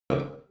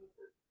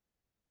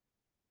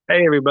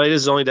Hey everybody,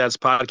 this is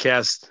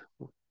Onlydadspodcast.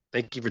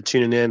 Thank you for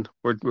tuning in.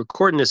 We're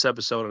recording this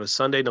episode on a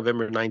Sunday,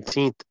 November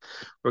 19th.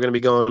 We're going to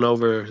be going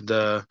over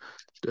the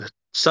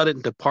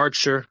sudden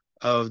departure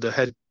of the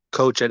head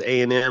coach at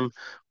A&M.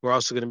 We're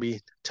also going to be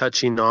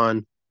touching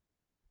on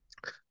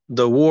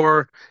the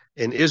war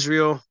in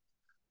Israel.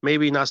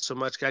 Maybe not so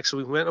much.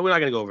 Actually, we're not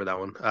going to go over that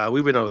one.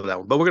 We've been over that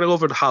one, but we're going to go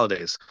over the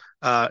holidays.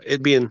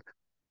 It being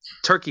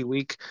Turkey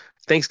week,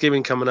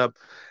 Thanksgiving coming up,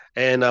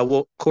 and we'll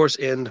of course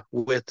end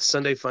with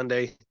Sunday Fun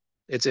Day.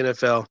 It's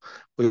NFL.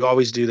 We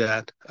always do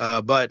that,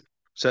 but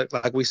so,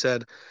 like we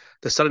said,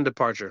 the sudden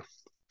departure.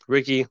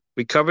 Ricky,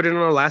 we covered it on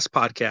our last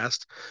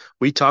podcast.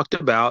 We talked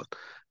about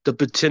the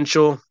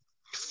potential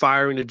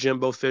firing of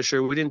Jimbo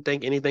Fisher. We didn't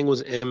think anything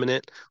was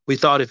imminent. We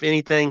thought, if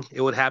anything,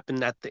 it would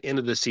happen at the end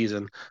of the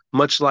season,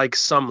 much like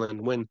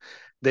Sumlin when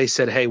they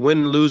said, hey,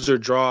 win, lose, or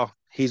draw,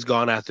 he's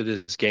gone after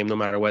this game, no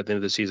matter what, at the end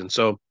of the season.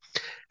 So,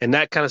 in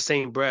that kind of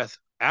same breath,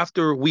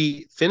 after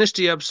we finished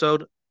the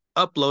episode,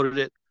 uploaded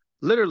it,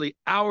 literally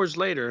hours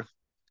later,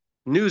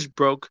 news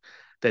broke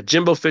that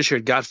Jimbo Fisher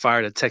had got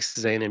fired at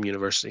Texas A&M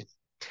University.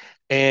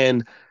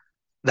 And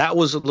that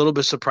was a little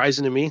bit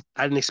surprising to me.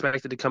 I didn't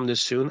expect it to come this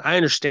soon. I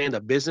understand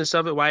the business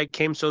of it, why it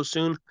came so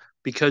soon,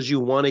 because you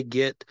want to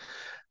get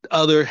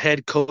other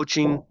head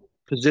coaching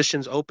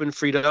positions open,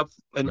 freed up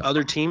in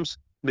other teams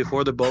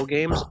before the bowl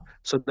games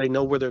so they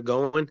know where they're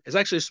going. It's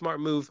actually a smart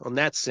move on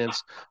that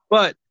sense.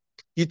 But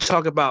you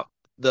talk about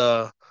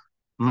the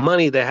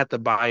money they had to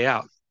buy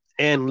out.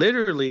 And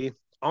literally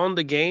on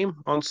the game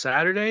on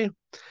Saturday,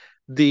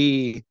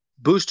 the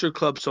booster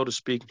club, so to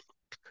speak,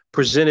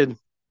 presented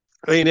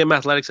A&M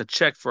Athletics a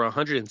check for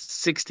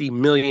 $160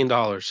 million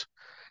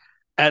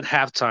at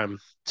halftime.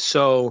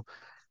 So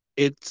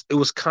it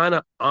was kind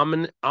of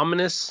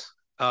ominous,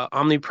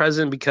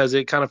 omnipresent, because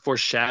it kind of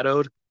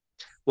foreshadowed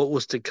what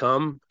was to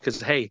come. Because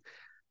hey,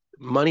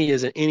 money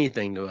isn't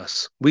anything to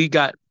us. We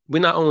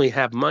not only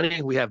have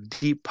money, we have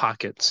deep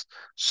pockets.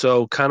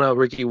 So kind of,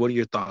 Ricky, what are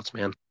your thoughts,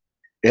 man?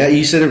 Yeah,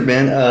 you said it,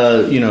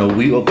 man.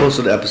 We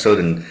posted the episode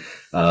and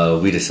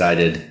we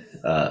decided,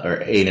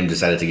 or A&M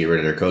decided to get rid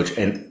of their coach.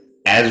 And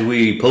as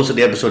we posted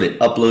the episode, it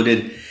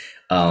uploaded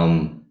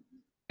an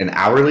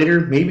hour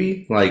later,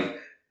 maybe. Like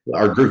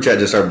our group chat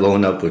just started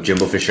blowing up with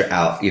Jimbo Fisher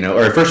out.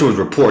 Or at first it was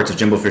reports of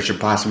Jimbo Fisher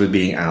possibly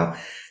being out,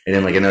 and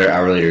then like another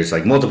hour later, it's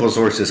like multiple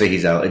sources say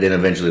he's out, and then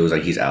eventually it was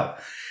like he's out.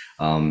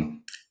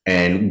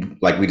 And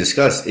like we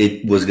discussed,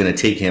 it was going to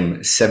take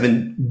him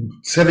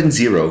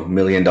 $770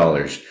 million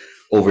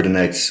over the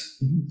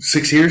next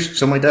 6 years,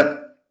 something like that,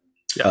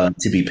 Yeah.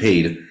 to be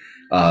paid,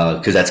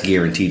 because that's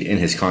guaranteed in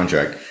his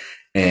contract,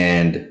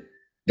 and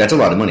that's a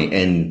lot of money.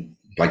 And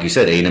like you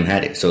said, A&M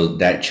had it, so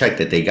that check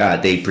that they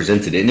got, they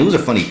presented it, and it was a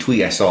funny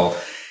tweet I saw.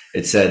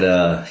 It said,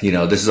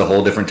 this is a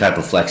whole different type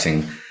of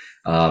flexing.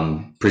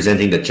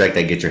 Presenting the check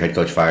that gets your head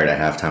coach fired at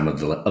halftime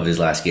of his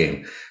last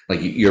game.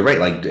 Like you're right,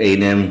 like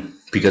A&M,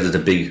 because it's a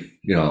big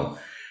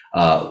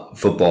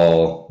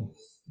football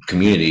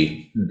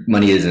community,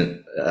 money isn't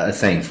a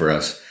thing for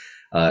us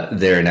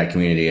there in that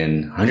community.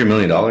 And $100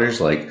 million,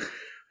 like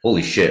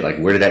holy shit, like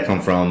where did that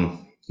come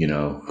from?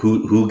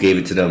 Who gave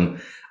it to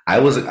them? I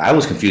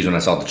was confused when I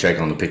saw the check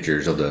on the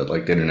pictures of the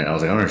internet. I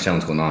was like, I don't understand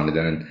what's going on. And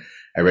then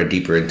I read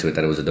deeper into it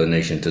that it was a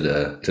donation to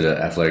the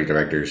athletic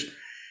directors,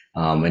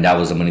 and that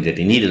was the money that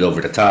they needed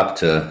over the top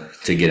to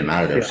get him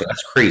out of there. Yeah. So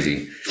that's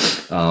crazy.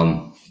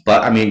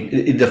 But I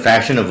mean, the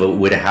fashion of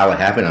how it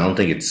happened, I don't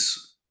think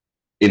it's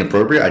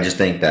inappropriate. I just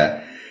think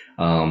that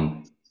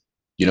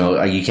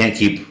you can't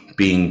keep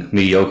being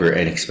mediocre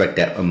and expect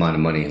that amount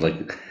of money.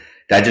 Like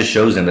that just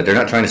shows them that they're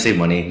not trying to save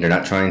money. They're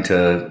not trying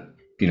to,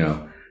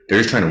 they're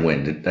just trying to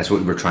win. That's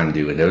what we're trying to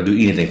do, and they'll do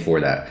anything for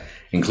that,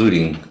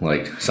 including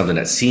like something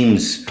that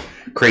seems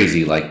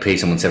crazy, like pay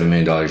someone $7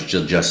 million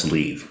to just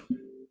leave.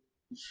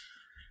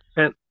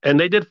 And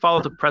they did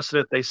follow the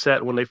precedent they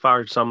set when they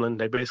fired Sumlin.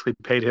 They basically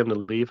paid him to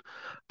leave.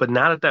 But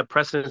now that that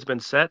precedent has been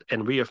set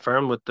and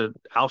reaffirmed with the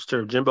ouster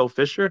of Jimbo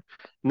Fisher,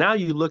 now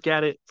you look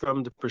at it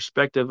from the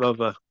perspective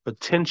of a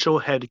potential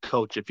head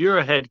coach. If you're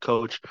a head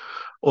coach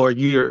or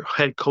you're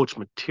head coach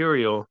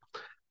material,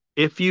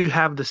 if you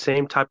have the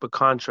same type of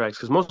contracts,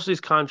 because most of these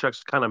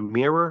contracts kind of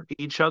mirror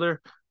each other,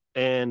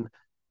 and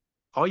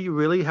all you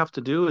really have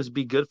to do is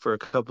be good for a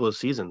couple of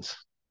seasons.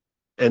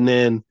 And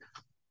then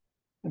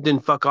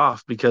fuck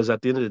off, because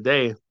at the end of the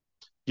day,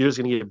 you're just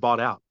going to get bought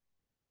out.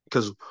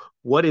 Because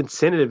what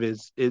incentive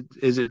is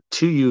it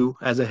to you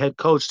as a head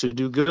coach to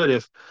do good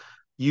if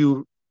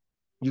you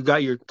you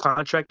got your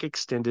contract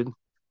extended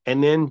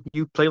and then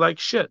you play like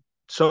shit?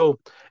 So,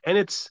 and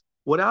it's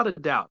without a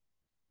doubt,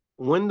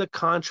 when the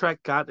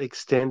contract got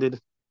extended,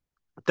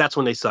 that's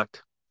when they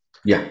sucked.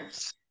 Yeah.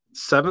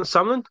 Seven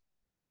Sumlin,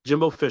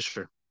 Jimbo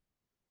Fisher,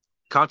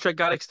 contract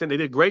got extended.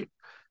 They did great,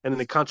 and then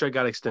the contract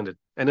got extended,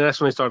 and then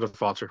that's when they started to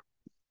falter.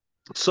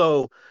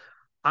 So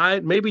I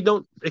maybe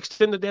don't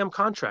extend the damn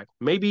contract.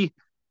 Maybe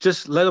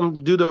just let him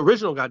do the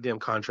original goddamn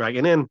contract.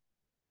 And then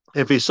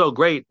if he's so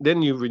great,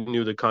 then you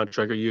renew the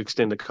contract or you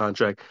extend the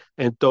contract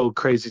and throw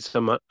crazy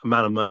some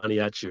amount of money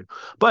at you.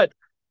 But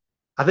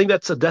I think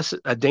that's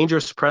a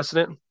dangerous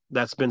precedent.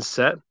 that's been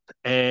set,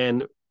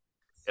 and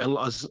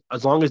as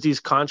long as these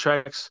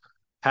contracts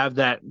have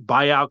that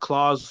buyout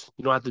clause,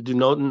 you don't have to do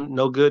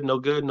no good, no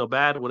good, no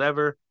bad,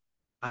 whatever.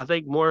 I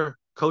think more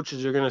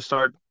coaches are going to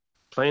start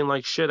playing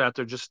like shit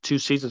after just 2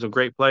 seasons of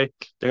great play.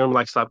 They're going to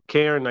like stop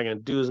caring. They're going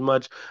to do as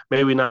much.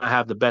 Maybe not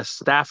have the best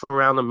staff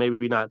around them.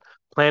 Maybe not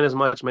plan as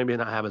much. Maybe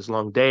not have as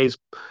long days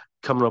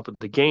coming up with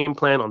the game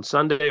plan on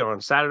Sunday or on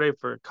Saturday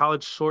for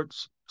college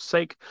sorts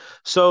sake.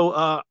 So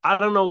I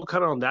don't know,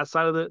 kind of on that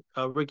side of it,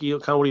 Ricky.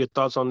 Kind of what are your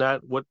thoughts on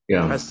that? What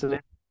Yeah.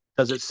 precedent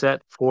does it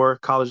set for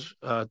college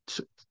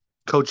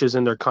coaches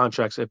in their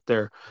contracts if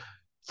they're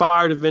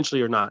fired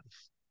eventually or not?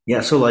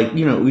 Yeah, so like,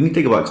 when you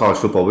think about college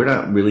football, we're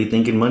not really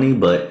thinking money,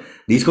 but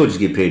these coaches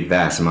get paid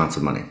vast amounts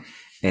of money.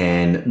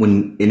 And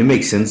it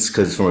makes sense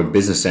because from a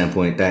business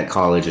standpoint, that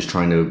college is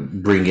trying to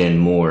bring in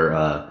more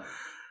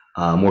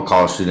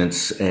college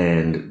students,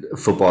 and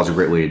football is a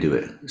great way to do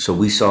it. So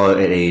we saw at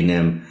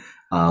A&M,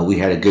 we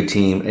had a good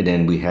team, and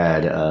then we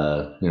had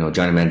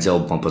Johnny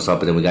Manziel bump us up,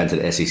 and then we got into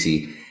the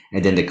SEC,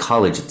 and then the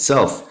college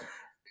itself,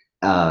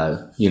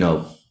 you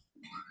know,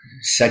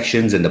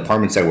 sections and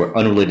departments that were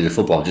unrelated to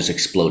football just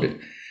exploded,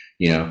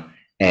 you know.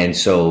 And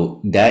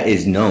so that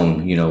is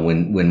known,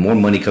 when more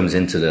money comes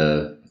into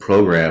the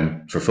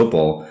program for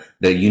football,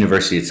 the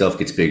university itself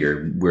gets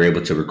bigger. We're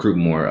able to recruit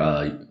more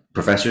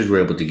professors.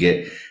 We're able to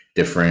get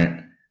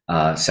different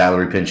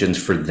salary pensions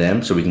for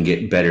them, so we can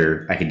get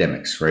better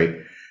academics, right?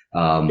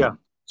 Yeah.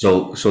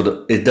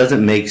 It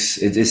doesn't make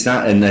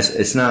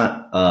it's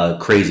not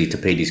crazy to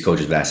pay these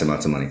coaches vast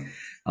amounts of money,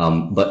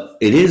 but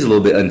it is a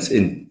little bit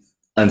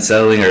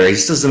unsettling, or it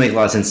just doesn't make a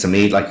lot of sense to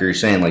me. Like you're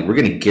saying, like we're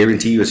going to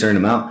guarantee you a certain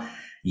amount.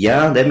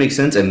 Yeah, that makes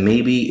sense, and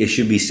maybe it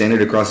should be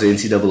standard across the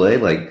NCAA.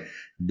 Like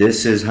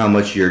this is how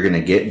much you're going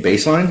to get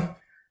baseline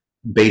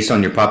based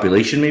on your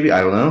population. Maybe,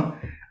 I don't know,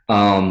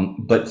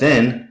 but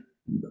then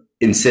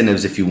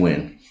incentives if you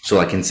win. So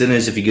like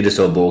incentives if you get us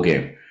to a bowl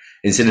game,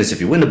 incentives if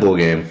you win the bowl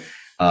game.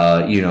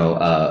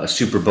 A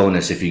super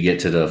bonus if you get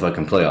to the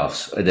fucking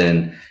playoffs, and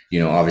then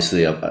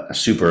obviously a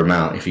super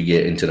amount if you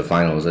get into the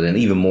finals, and then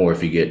even more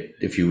if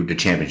you the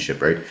championship,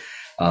 right?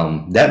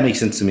 That makes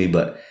sense to me,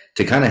 but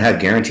to kind of have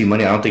guaranteed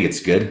money, I don't think it's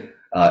good.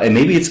 And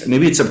maybe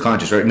it's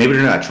subconscious, right? Maybe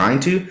they're not trying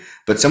to,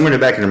 but somewhere in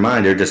the back of their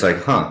mind, they're just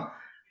like,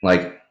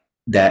 like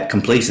that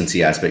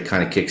complacency aspect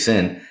kind of kicks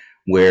in,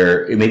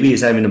 where maybe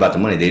it's not even about the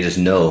money. They just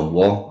know,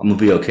 well, I'm gonna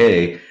be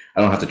okay.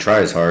 I don't have to try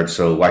as hard,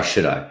 so why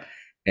should I?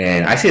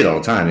 And I see it all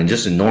the time, and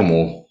just in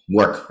normal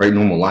work, right?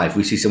 Normal life,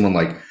 we see someone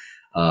like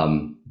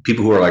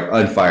people who are like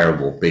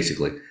unfireable,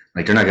 basically.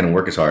 Like they're not going to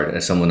work as hard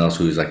as someone else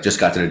who's like just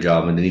got to their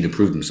job and they need to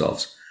prove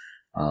themselves.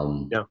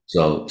 Yeah.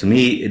 So to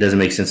me, it doesn't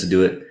make sense to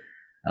do it.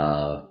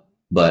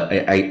 But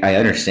I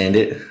understand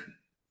it.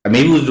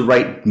 Maybe it was the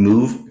right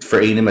move for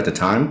A&M at the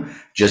time,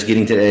 just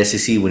getting to the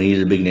SEC when he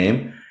needed a big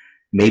name.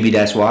 Maybe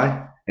that's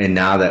why. And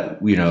now that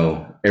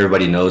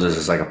everybody knows us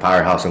as like a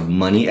powerhouse of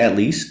money, at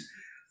least.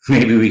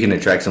 Maybe we can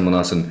attract someone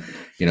else and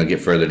get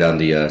further down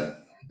the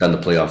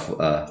playoff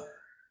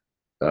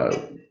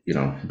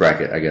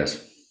bracket, I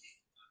guess.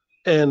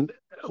 And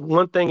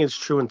one thing is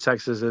true in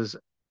Texas is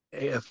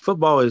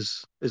football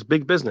is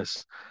big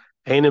business.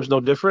 A&M's no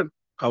different.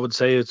 I would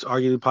say it's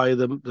arguably probably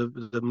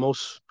the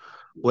most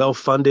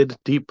well-funded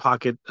deep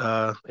pocket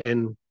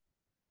in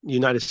the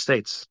United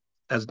States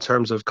as in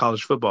terms of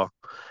college football.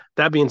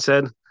 That being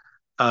said,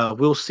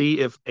 we'll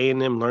see if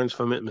A&M learns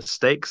from its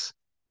mistakes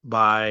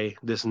by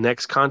this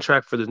next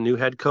contract for the new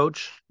head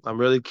coach. I'm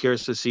really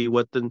curious to see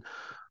what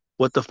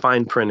the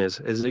fine print is.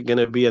 Is it going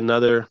to be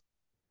another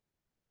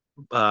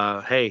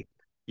hey,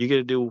 you get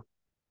to do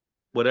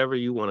whatever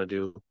you want to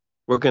do.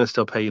 We're going to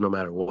still pay you no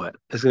matter what.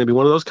 It's going to be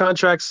one of those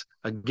contracts,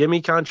 a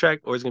gimme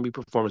contract, or it's going to be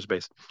performance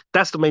based.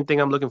 That's the main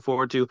thing I'm looking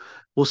forward to.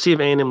 We'll see if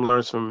A&M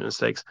learns from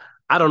mistakes.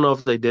 I don't know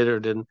if they did or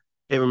didn't.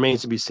 It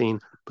remains to be seen.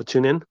 But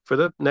tune in for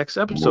the next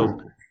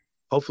episode.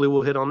 Hopefully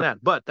we'll hit on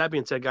that. But that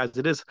being said, guys,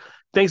 it is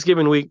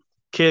Thanksgiving week.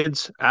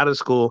 Kids out of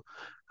school.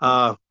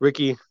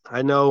 Ricky,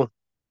 I know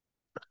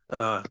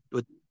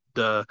with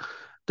the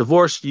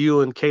divorce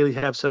you and Kaylee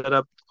have set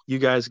up, you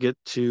guys get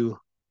to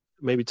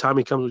maybe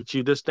Tommy comes with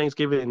you this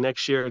Thanksgiving, and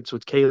next year it's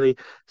with Kaylee.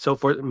 So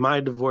for my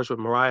divorce with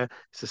Mariah,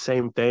 it's the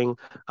same thing.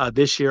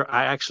 This year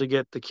I actually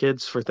get the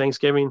kids for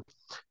Thanksgiving,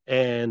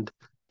 and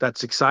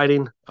that's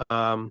exciting.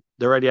 They're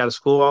already out of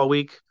school all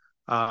week.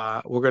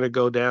 We're going to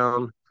go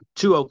down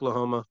to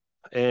Oklahoma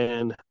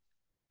and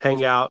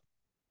hang out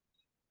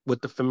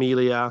with the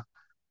familia.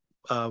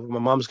 My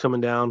mom's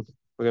coming down.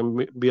 We're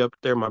going to be up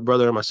there, my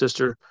brother and my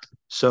sister.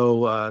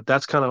 So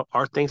that's kind of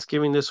our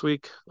Thanksgiving this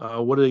week.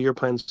 What are your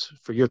plans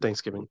for your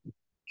Thanksgiving?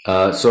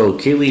 So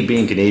Kaylee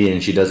being Canadian,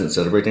 she doesn't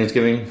celebrate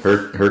Thanksgiving.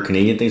 Her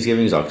Canadian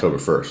Thanksgiving is October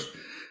 1st.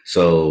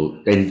 So,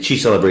 and she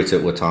celebrates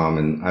it with Tom,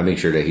 and I make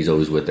sure that he's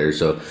always with her.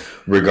 So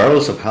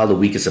regardless of how the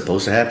week is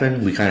supposed to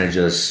happen, we kind of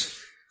just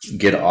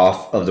get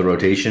off of the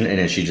rotation, and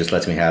then she just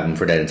lets me have him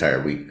for that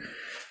entire week.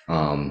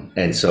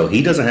 And so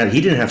he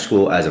didn't have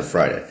school as of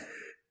Friday.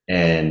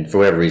 And for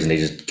whatever reason, they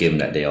just gave him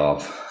that day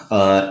off.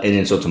 And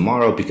then so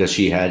tomorrow, because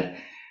she's going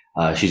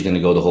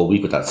to go the whole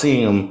week without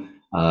seeing him,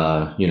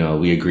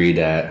 we agreed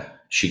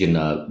that she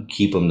can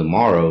keep him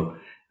tomorrow,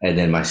 and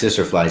then my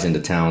sister flies into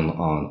town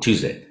on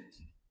Tuesday,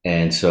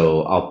 and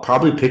so I'll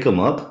probably pick him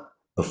up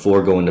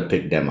before going to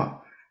pick them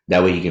up.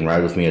 That way he can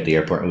ride with me at the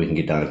airport, and we can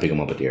get down and pick him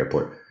up at the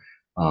airport.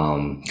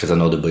 Because I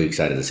know they'll be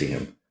excited to see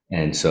him,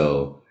 and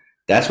so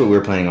that's what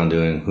we're planning on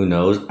doing. Who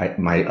knows?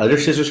 My other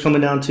sister's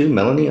coming down too,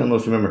 Melanie. I don't know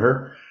if you remember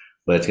her,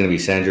 but it's going to be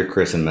Sandra,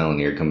 Chris, and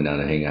Melanie are coming down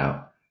to hang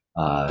out.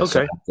 So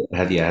Okay. I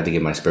had to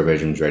get my spare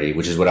bedrooms ready,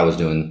 which is what I was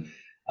doing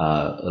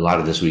a lot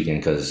of this weekend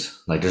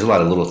because like there's a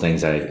lot of little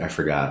things I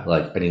forgot.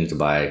 Like I needed to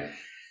buy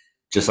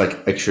just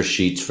like extra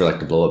sheets for like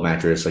the blow up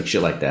mattress, like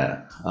shit like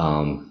that.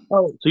 Oh,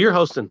 so you're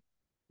hosting.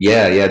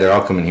 Yeah, they're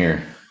all coming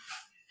here.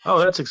 Oh,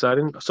 that's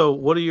exciting. So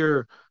what are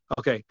your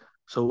okay?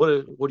 So what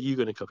are you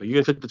gonna cook? Are you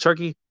gonna cook the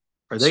turkey?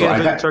 Are they So gonna I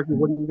cook the got turkey?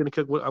 What are you gonna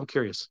cook? I'm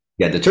curious.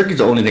 Yeah, the turkey's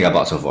the only thing I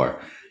bought so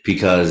far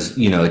because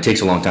it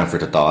takes a long time for it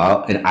to thaw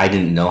out, and I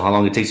didn't know how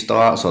long it takes to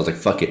thaw out, so I was like,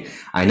 "Fuck it,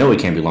 I know it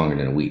can't be longer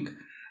than a week."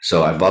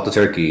 So I bought the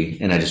turkey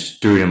and I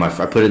just threw it in I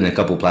put it in a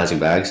couple plastic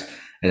bags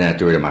and then I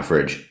threw it in my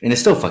fridge, and it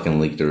still fucking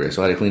leaked through it,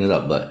 so I had to clean it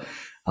up. But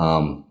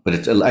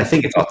I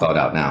think it's all thawed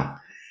out now.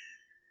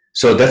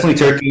 So definitely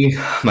turkey.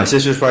 My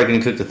sister's probably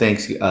gonna cook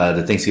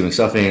the Thanksgiving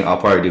stuffing. I'll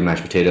probably do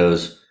mashed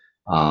potatoes.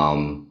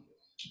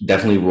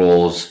 Definitely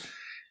rolls.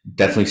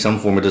 Definitely some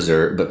form of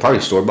dessert, but probably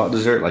store bought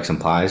dessert, like some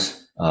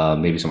pies,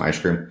 maybe some ice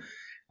cream.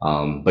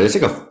 But it's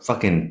like I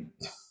think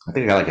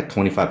I got like a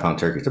 25-pound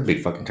turkey. It's a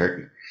big fucking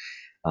turkey.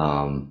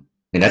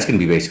 And that's going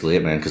to be basically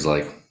it, man. Because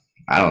like,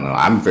 I don't know.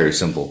 I'm very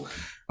simple.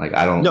 Like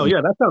I don't. No,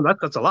 yeah,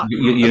 that's a lot.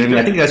 You know what I mean?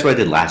 I think that's what I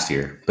did last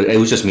year, but it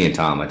was just me and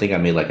Tom. I think I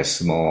made like a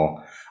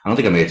small. I don't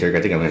think I made a turkey.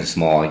 I think I made a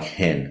small like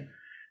hen.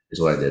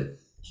 Is what I did.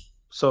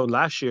 So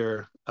last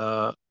year,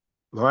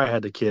 Mariah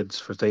had the kids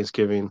for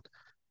Thanksgiving,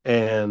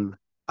 and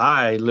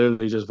I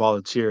literally just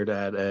volunteered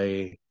at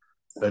a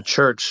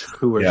church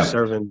who were Yeah.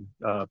 serving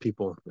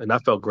people, and I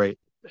felt great.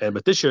 And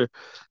but this year,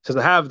 since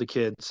I have the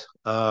kids,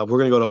 we're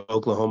gonna go to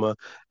Oklahoma,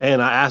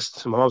 and I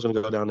asked my mom's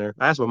gonna go down there.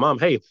 I asked my mom,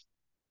 "Hey,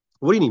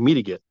 what do you need me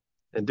to get?"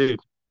 And dude,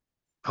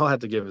 all I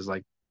have to give is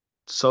like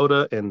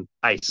soda and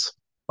ice.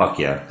 Fuck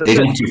yeah. They That's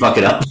don't it. want you to fuck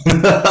it up.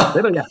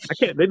 They know, yeah, I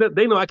can't.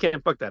 They know I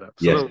can't fuck that up.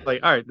 So Yeah. they're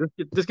like, all right,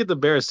 just get the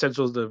bare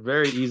essentials, the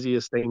very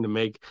easiest thing to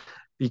make.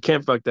 You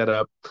can't fuck that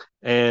up,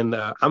 and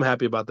I'm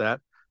happy about that.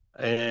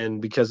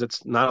 And because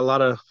it's not a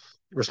lot of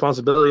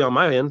responsibility on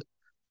my end,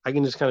 I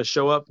can just kind of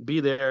show up, be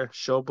there,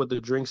 show up with the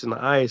drinks and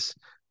the ice,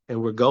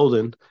 and we're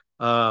golden.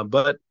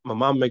 But my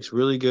mom makes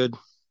really good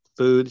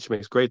food. She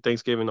makes great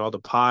Thanksgiving, all the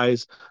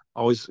pies.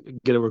 Always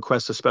get a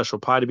request a special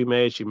pie to be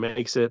made. She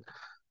makes it.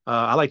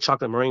 I like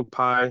chocolate meringue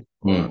pie,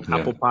 Yeah.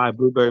 apple pie,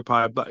 blueberry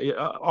pie, but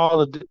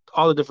all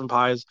the different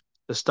pies.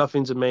 The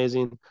stuffing's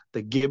amazing.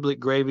 The giblet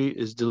gravy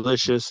is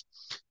delicious.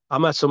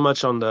 I'm not so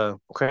much on the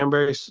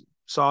cranberry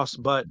sauce,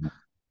 but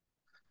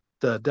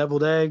the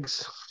deviled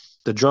eggs,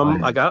 the Oh, drum.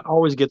 yeah. Like I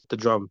always get the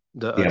drum,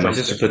 the Yeah,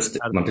 drumstick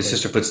out of my the plate.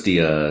 sister puts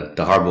the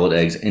hard boiled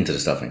eggs into the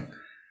stuffing,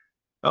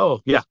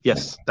 Oh yeah,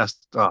 yes, that's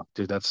oh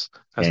dude, that's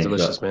and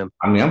delicious, man.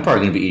 I mean I'm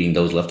probably gonna be eating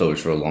those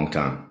leftovers for a long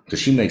time because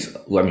she makes.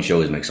 Well, I mean she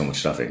always makes so much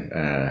stuffing.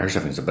 Her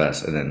stuffing's the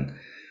best, and then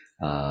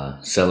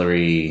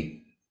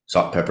celery,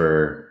 salt,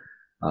 pepper,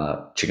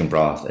 chicken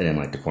broth, and then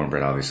like the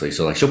cornbread, obviously.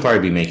 So like she'll probably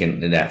be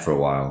making that for a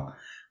while.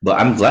 But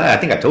I'm glad. I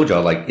think I told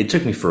y'all like it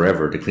took me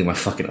forever to clean my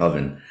fucking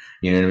oven.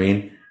 You know what I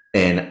mean?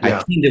 And I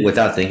Yeah, cleaned it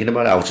without thinking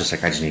about it. I was just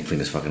like, I just need to clean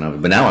this fucking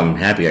oven. But now I'm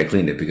happy I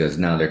cleaned it because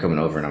now they're coming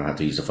over and I'm gonna have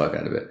to use the fuck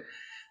out of it.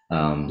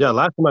 yeah. Um,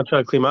 Last time I tried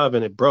to clean my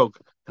oven, it broke,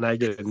 and I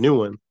get a new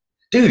one.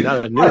 And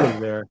now dude, the new one's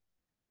there.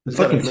 Just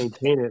gotta fucking.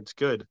 maintain it. It's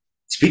good.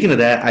 Speaking of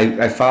that,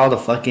 I filed a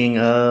fucking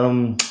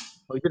Oh,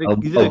 a, you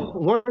did a a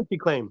warranty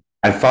claim.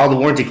 I filed a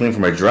warranty claim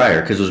for my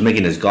dryer because it was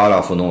making this god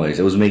awful noise.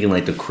 It was making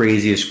like the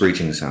craziest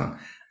screeching sound.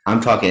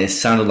 I'm talking. It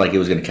sounded like it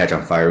was gonna catch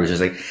on fire. It was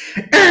just like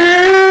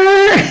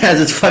as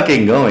it's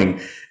fucking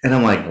going, and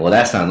I'm like, well,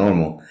 that's not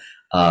normal.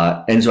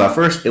 And so at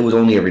first, it was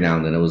only every now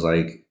and then. It was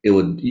like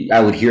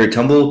I would hear it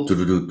tumble, and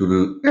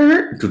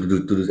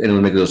it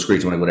would make a little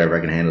screech. I'm like, whatever,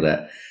 I can handle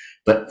that.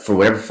 But for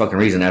whatever fucking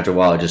reason, after a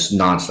while, it just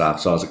nonstop.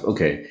 So I was like,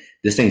 okay,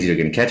 this thing's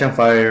either gonna catch on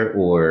fire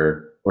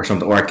or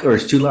something, or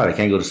it's too loud. I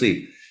can't go to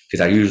sleep because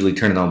I usually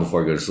turn it on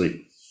before I go to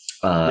sleep.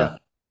 Yeah.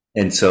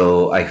 And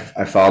so I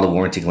filed a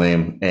warranty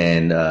claim,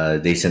 and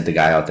they sent the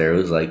guy out there. It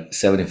was like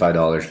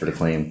 $75 for the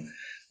claim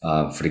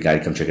for the guy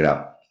to come check it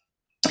out.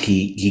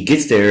 He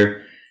gets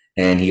there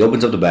and he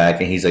opens up the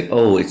back and he's like,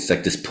 "Oh, it's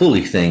like this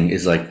pulley thing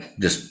is like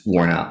just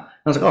worn out."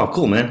 I was like, "Oh,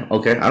 cool, man.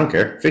 Okay, I don't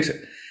care. Fix it."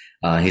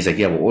 He's like,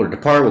 "Yeah, we'll order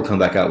the part. We'll come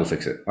back out. We'll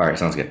fix it." All right,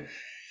 sounds good.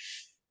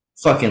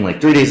 Fucking like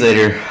 3 days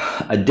later,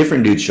 a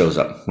different dude shows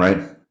up. Right,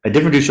 a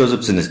different dude shows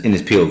up in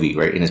his POV,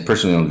 right, in his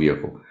personally owned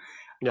vehicle.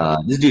 Yeah.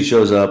 This dude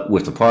shows up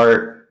with the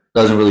part,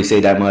 doesn't really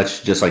say that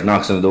much, just like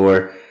knocks on the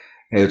door.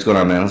 "Hey, what's going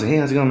on, man?" I was like, "Hey,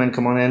 how's it going, man?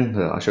 Come on in.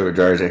 I'll show you the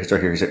dryers. He's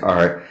right here." He's like, "All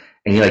right."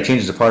 And he like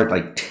changes the part.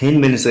 Like 10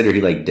 minutes later,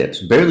 he like dips,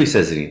 barely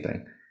says anything.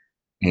 And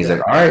he's Yeah.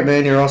 like, "All right,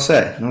 man, you're all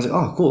set." And I was like,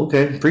 "Oh, cool.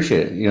 Okay.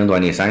 Appreciate it. Do I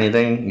need to sign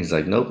anything?" He's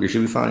like, "Nope, you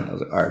should be fine." I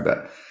was like, "All right,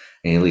 bet."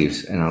 And he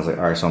leaves. And I was like,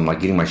 "All right." So I'm like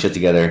getting my shit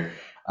together.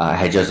 I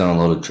had just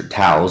unloaded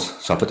towels,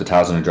 so I put the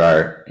towels in the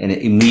dryer, and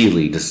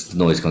immediately this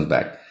noise comes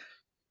back.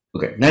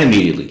 Okay, not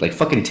immediately, like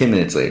fucking 10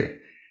 minutes later.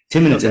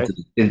 10 minutes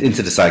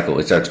into the cycle,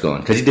 it starts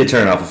going. Because he did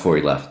turn it off before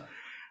he left.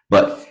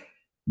 But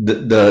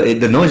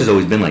the noise has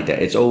always been like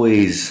that. It's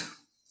always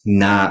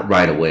not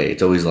right away.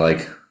 It's always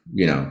like,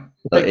 It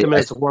takes 10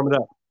 minutes to warm it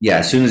up. Yeah,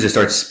 as soon as it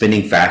starts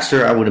spinning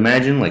faster, I would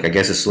imagine. Like, I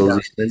guess it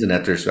slowly spins, and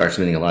after it starts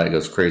spinning a lot, it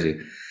goes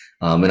crazy.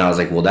 And I was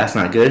like, well, that's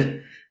not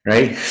good,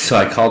 right? So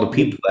I called the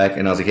people back,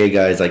 and I was like, hey,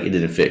 guys, like, it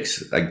didn't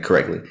fix like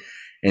correctly.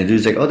 And the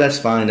dude's like, oh, that's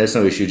fine. That's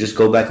no issue. Just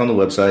go back on the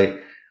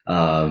website,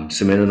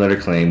 submit another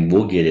claim.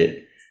 We'll get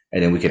it,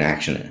 and then we can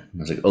action it. I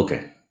was like,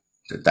 okay.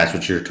 That's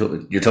what you're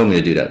telling me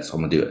to do that, so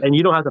I'm going to do it. And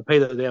you don't have to pay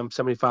the damn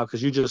 $75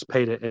 because you just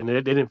paid it, and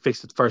it didn't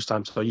fix it the first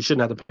time, so you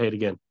shouldn't have to pay it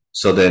again.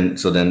 So then,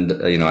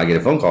 I get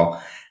a phone call,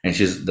 and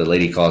the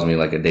lady calls me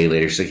like a day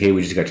later. She's like, hey,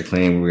 we just got your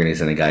claim. We're going to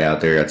send a guy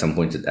out there at some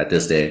point at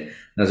this day. And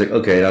I was like,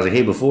 okay. And I was like,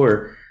 hey,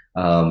 before,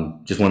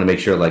 just want to make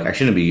sure, like, I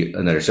shouldn't be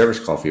another service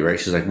call fee, right?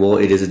 She's like, well,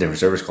 it is a different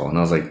service call. And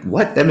I was like,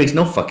 what? That makes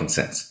no fucking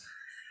sense.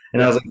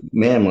 And I was like,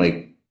 ma'am,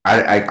 like,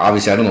 I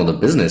obviously I don't know the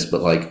business, but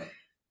like,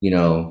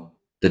 the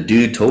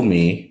dude told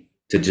me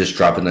to just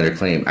drop another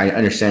claim. I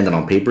understand that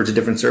on paper it's a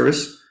different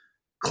service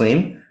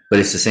claim, but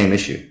it's the same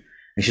issue.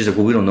 And she's like,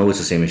 well, we don't know it's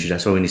the same issue.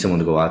 That's why we need someone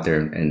to go out there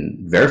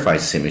and verify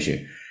it's the same issue.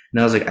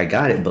 And I was like, I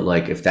got it. But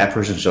like, if that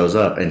person shows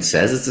up and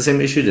says it's the same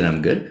issue, then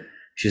I'm good.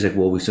 She's like,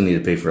 well, we still need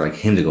to pay for like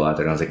him to go out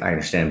there. And I was like, I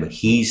understand, but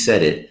he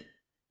said it.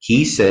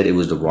 He said it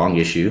was the wrong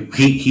issue.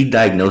 He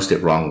diagnosed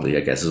it wrongly,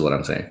 I guess is what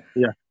I'm saying.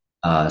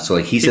 Yeah. So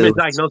like he said,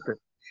 diagnosed it.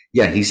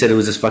 Yeah, he said it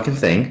was this fucking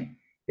thing.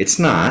 It's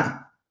not.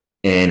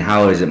 And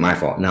how is it my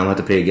fault? Now I'm going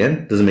to have to pay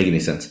again? Doesn't make any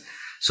sense.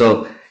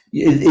 So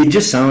it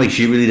just sounded like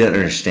she really didn't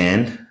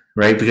understand,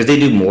 right? Because they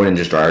do more than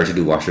just dryers. They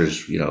do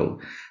washers,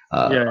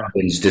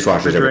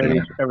 dishwashers,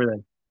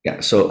 everything. Yeah.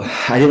 So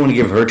I didn't want to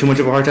give her too much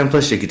of a hard time.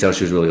 Plus, she could tell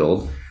she was really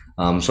old.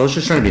 So I was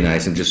just trying to be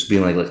nice and just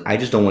being like, look, I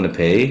just don't want to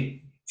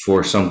pay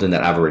for something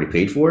that I've already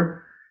paid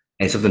for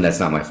and something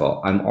that's not my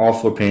fault. I'm all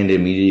for paying the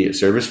immediate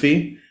service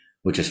fee,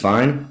 which is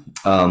fine.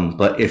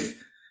 But if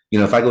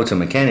I go to a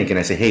mechanic and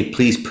I say, hey,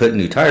 please put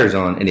new tires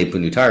on, and they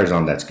put new tires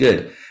on, that's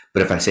good.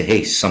 But if I say,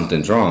 hey,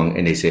 something's wrong,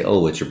 and they say,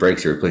 oh, it's your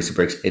brakes, you replace the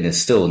brakes, and it's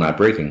still not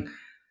braking,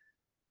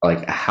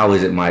 like, how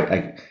is it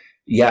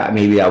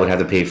maybe I would have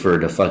to pay for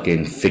the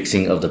fucking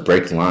fixing of the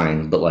brake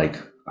line, but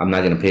like, I'm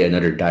not going to pay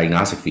another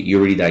diagnostic fee. You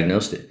already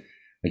diagnosed it.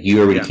 Like,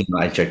 you already came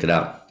out and checked it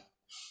out.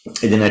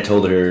 And then I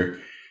told her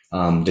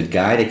the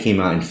guy that came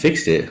out and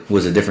fixed it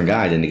was a different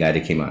guy than the guy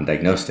that came out and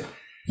diagnosed it.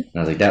 And I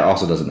was like, that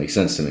also doesn't make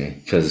sense to me,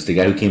 because the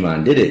guy who came out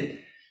and did it,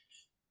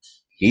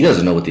 he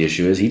doesn't know what the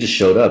issue is. He just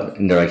showed up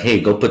and they're like,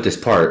 hey, go put this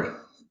part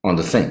on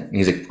the thing. And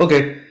he's like,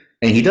 okay.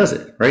 And he does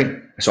it, right?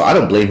 So I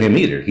don't blame him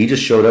either. He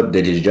just showed up,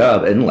 did his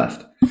job, and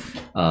left.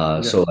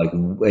 So like,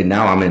 and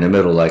now I'm in the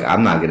middle, like, I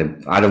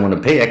don't want to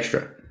pay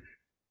extra.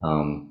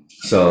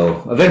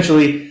 So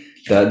eventually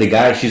the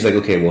guy, she's like,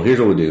 okay, well, here's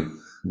what we'll do.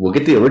 We'll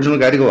get the original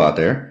guy to go out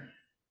there.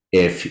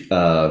 If,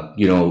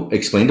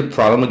 explain the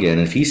problem again.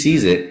 If he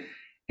sees it,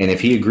 and if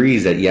he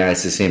agrees that, yeah,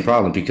 it's the same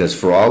problem, because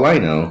for all I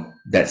know,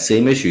 that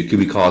same issue could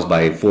be caused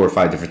by 4 or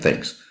 5 different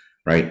things,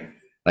 right?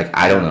 Like,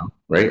 I don't know,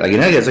 right? Like,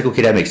 and it's like,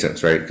 okay, that makes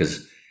sense, right?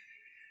 Because,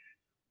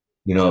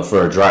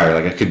 for a dryer,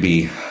 like, it could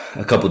be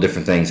a couple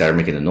different things that are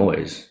making the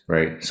noise,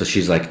 right? So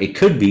she's like, it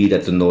could be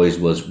that the noise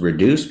was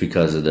reduced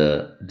because of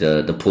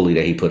the pulley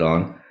that he put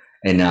on,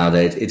 and now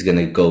that it's going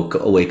to go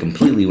away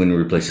completely when we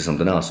replace it with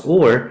something else.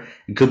 Or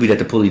it could be that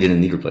the pulley didn't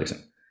need replacing.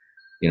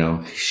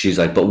 She's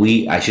like,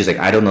 she's like,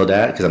 I don't know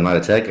that because I'm not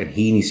a tech, and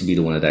he needs to be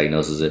the one that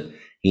diagnoses it.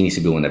 He needs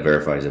to be the one that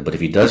verifies it. But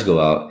if he does go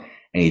out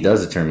and he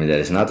does determine that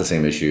it's not the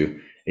same issue,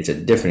 it's a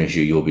different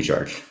issue, you will be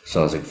charged. So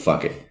I was like,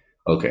 fuck it.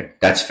 Okay,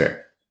 that's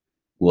fair.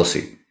 We'll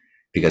see.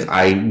 Because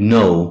I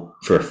know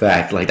for a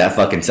fact, like, that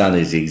fucking sound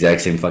is the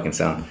exact same fucking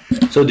sound.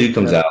 So dude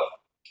comes out,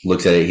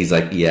 looks at it. He's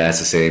like, yeah, it's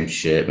the same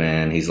shit,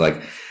 man. He's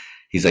like,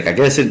 I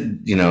guess it,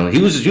 he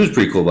was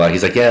pretty cool about it.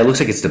 He's like, yeah, it looks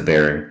like it's the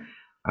bearing.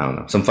 I don't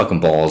know, some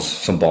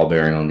ball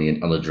bearing on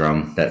the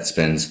drum that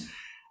spins.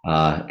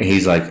 And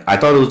he's like, I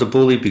thought it was the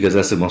pulley because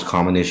that's the most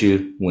common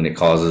issue when it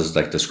causes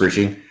like the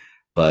screeching.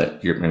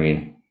 But you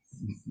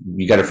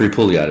got a free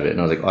pulley out of it.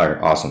 And I was like, all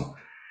right, awesome.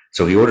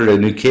 So he ordered a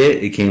new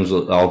kit. It came with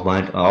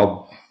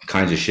all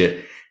kinds of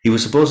shit. He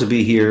was supposed to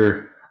be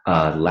here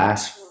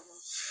this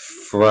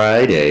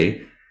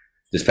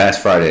past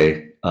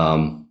Friday.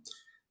 But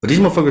these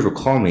motherfuckers will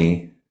call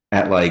me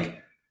at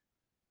like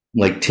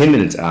 10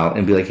 minutes out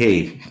and be like,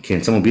 hey,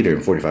 can someone be there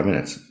in 45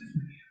 minutes?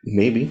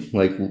 Maybe.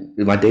 Like,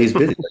 my day's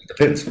busy. Like,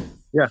 depends.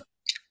 Yeah.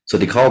 So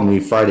they called me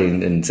Friday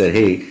and said,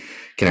 hey,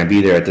 can I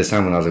be there at this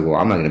time? And I was like, well,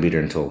 I'm not going to be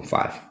there until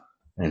 5.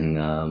 And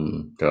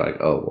they're like,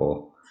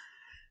 oh,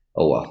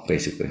 well,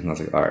 basically. And I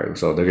was like, all right.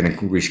 So they're going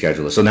to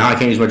reschedule it. So now I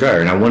can't use my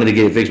dryer. And I wanted to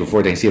get it fixed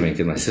before Thanksgiving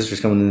because my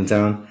sister's coming into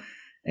town.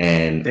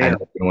 And I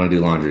don't want to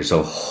do laundry.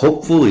 So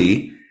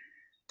hopefully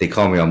they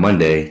call me on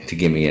Monday to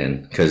get me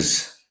in.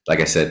 Because,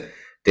 like I said,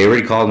 they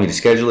already called me to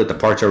schedule it. The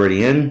part's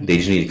already in. They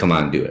just need to come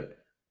out and do it.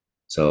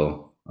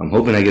 So I'm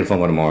hoping I get a phone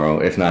call tomorrow.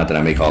 If not, then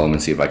I may call him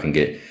and see if I can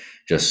get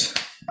just.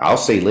 I'll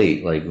stay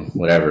late, like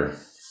whatever.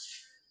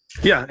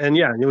 Yeah, and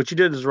what you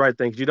did is the right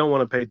thing. 'Cause you don't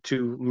want to pay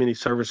too many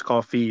service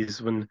call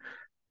fees when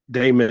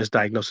they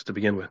misdiagnosed it to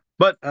begin with.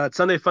 But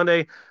Sunday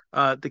Funday,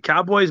 the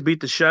Cowboys beat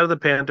the shit out of the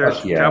Panthers.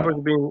 Fuck yeah.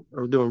 Cowboys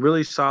are doing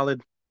really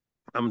solid.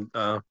 I'm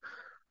uh,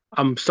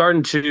 I'm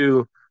starting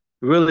to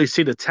really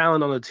see the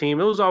talent on the team.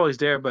 It was always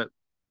there, but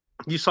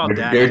you saw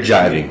Dak They're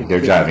just being jiving. They're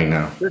consistent. jiving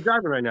now. They're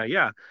driving right now.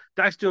 Yeah,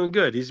 Dak's doing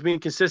good. He's being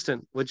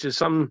consistent, which is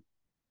something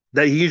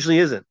that he usually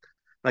isn't.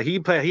 Like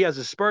he has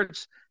his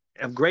spurts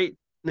of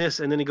greatness,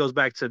 and then he goes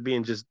back to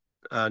being just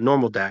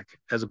normal Dak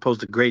as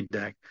opposed to great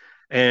Dak.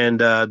 And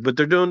but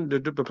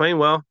they're playing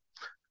well.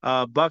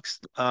 Bucks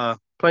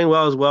playing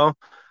well as well.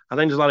 I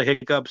think there's a lot of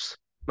hiccups,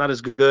 not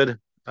as good.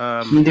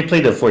 I mean, they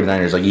played the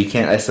 49ers. Like, you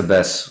can't, that's the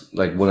best,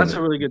 like, one of That's the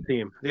a really good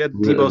team. They had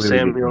really, Debo really good team.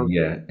 Samuel,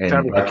 Yeah. And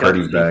Travis Brock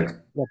Purdy's Kelsey, back.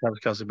 not Travis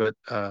Kelsey, but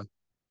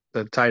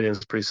the tight end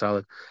is pretty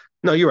solid.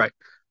 No, you're right.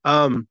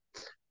 Um,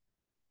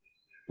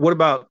 what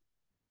about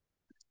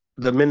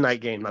the midnight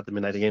game? Not the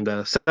midnight game,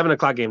 the 7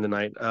 o'clock game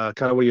tonight.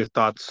 Kind of what are your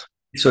thoughts?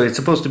 So it's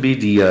supposed to be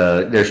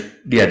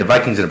the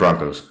Vikings and the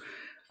Broncos.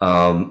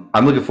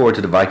 I'm looking forward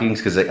to the Vikings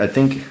because I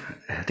think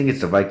it's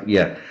the Vikings.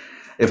 Yeah,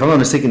 if I'm not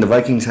mistaken, the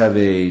Vikings have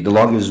the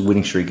longest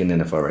winning streak in the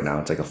NFL right now.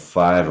 It's like a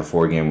 5 or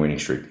 4 game winning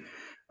streak.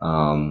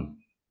 And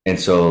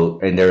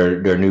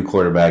their new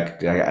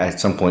quarterback, at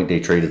some point they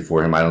traded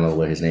for him. I don't know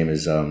what his name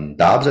is.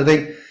 Dobbs, I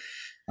think.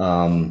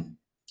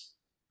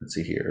 Let's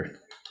see here.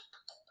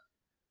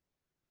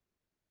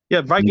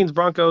 Yeah, Vikings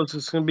Broncos.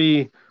 It's going to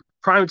be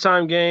prime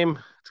time game.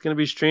 It's going to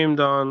be streamed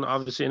on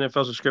obviously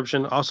NFL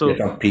subscription. Yeah, Also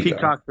it's on Peacock.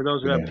 Peacock for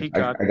those who have Yeah,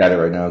 Peacock. I got it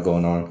right now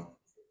going on.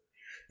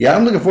 Yeah,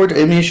 I'm looking forward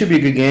to. I mean, it should be a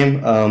good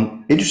game.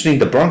 Interesting.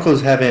 The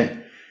Broncos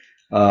haven't.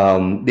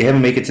 They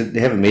haven't made it to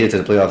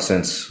the playoffs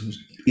since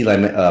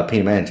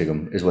Peyton Manning took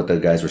them. Is what the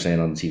guys were saying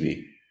on the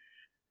TV.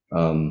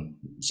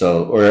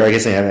 Or I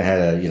guess they haven't had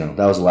a.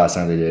 That was the last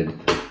time they did.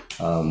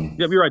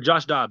 Yeah, you're right.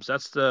 Josh Dobbs.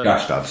 That's the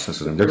Josh Dobbs.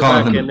 That's what they're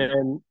calling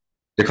him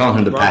the Broncos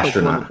won the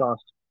pastronaut. toss.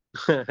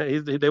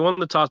 They won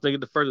the toss. They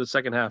get deferred to the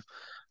second half.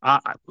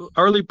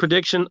 Early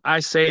prediction: I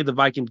say the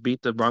Vikings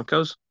beat the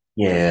Broncos.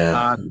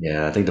 Yeah,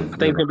 yeah. I think I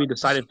think it's gonna be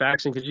decided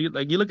faction because you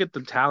look at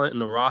the talent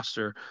and the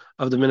roster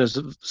of the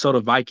Minnesota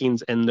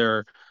Vikings and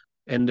their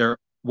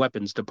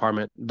weapons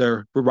department,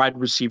 their wide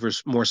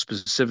receivers more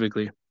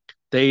specifically.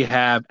 They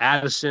have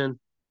Addison,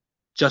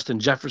 Justin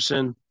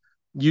Jefferson.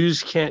 You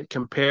just can't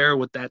compare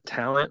with that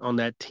talent on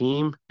that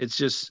team. It's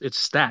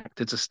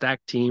stacked. It's a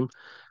stacked team.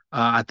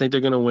 I think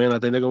they're gonna win. I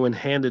think they're gonna win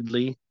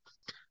handedly.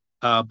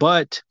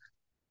 But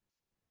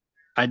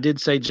I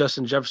did say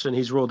Justin Jefferson,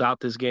 he's ruled out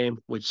this game,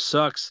 which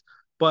sucks.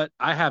 But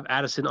I have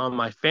Addison on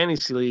my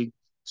fantasy league.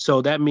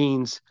 So that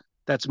means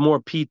that's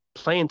more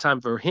playing time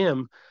for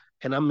him.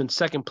 And I'm in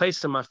second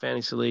place in my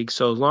fantasy league.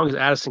 So as long as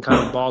Addison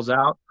kind of balls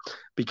out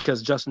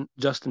because Justin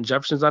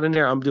Jefferson's not in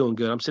there, I'm doing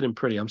good. I'm sitting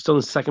pretty. I'm still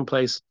in second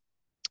place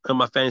in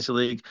my fantasy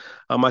league.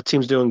 My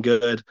team's doing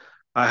good.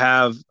 I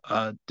have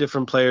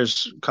different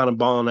players kind of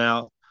balling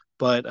out.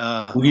 But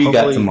Who do you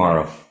got hopefully,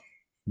 tomorrow?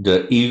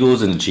 The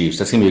Eagles and the Chiefs.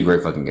 That's gonna be a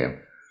great fucking game.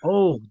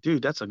 oh,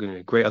 dude, that's a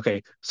good, great.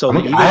 Okay, so the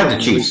I Eagles have are the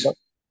really. Chiefs.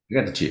 I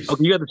got the Chiefs.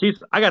 Okay, you got the Chiefs.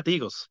 I got the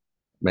Eagles.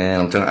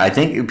 Man, I'm telling. I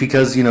think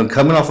because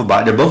coming off a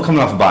bye, they're both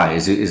coming off a bye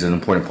is an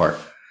important part.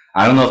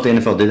 I don't know if the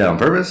NFL did that on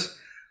purpose, They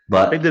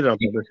but did it on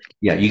purpose.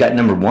 yeah, you got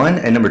number one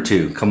and number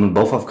two coming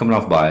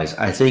off buys.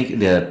 I think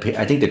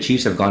the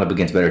Chiefs have gone up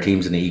against better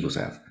teams than the Eagles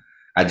have.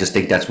 I just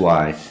think that's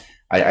why.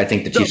 I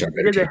think the No, Chiefs are a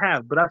better yeah, they team.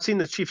 have, but I've seen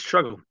the Chiefs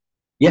struggle,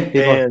 Yeah,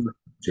 they are. and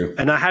True.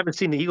 I haven't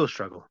seen the Eagles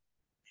struggle.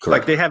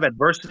 Like Correct. they have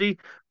adversity,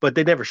 but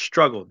they never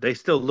struggled. They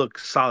still look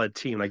solid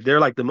team. Like they're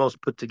like the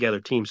most put together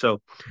team.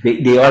 So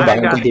They are, but I I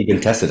don't got think they've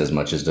been tested as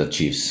much as the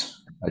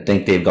Chiefs. I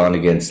think they've gone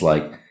against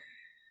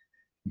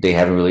they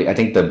haven't really. I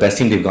think the best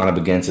team they've gone up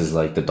against is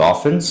like the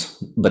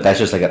Dolphins, but that's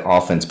just like an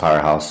offense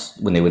powerhouse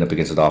when they went up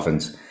against the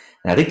Dolphins.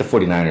 And I think the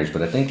 49ers,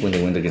 but I think when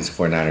they went against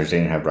the 49ers, they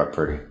didn't have Brock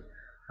Purdy.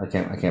 I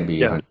can't be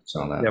yeah 100%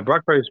 on that. yeah.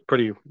 Brock Purdy's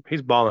pretty.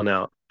 He's balling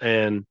out,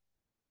 and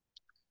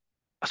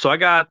so I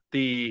got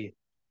the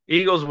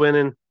Eagles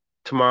winning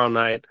tomorrow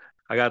night.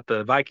 I got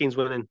the Vikings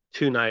winning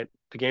tonight.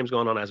 The game's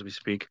going on as we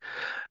speak.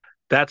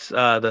 That's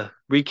the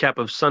recap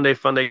of Sunday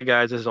Funday,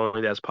 guys. This is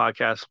Only Dad's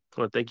podcast.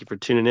 I want to thank you for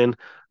tuning in.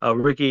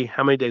 Ricky,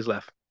 how many days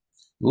left?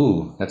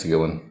 Ooh, that's a good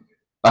one.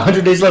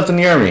 100 days left in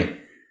the army.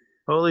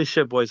 Holy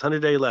shit, boys.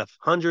 100 days left.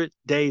 100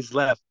 days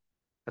left.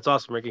 That's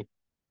awesome, Ricky.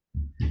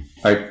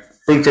 All right,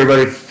 thanks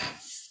everybody.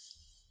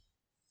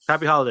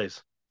 Happy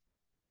holidays.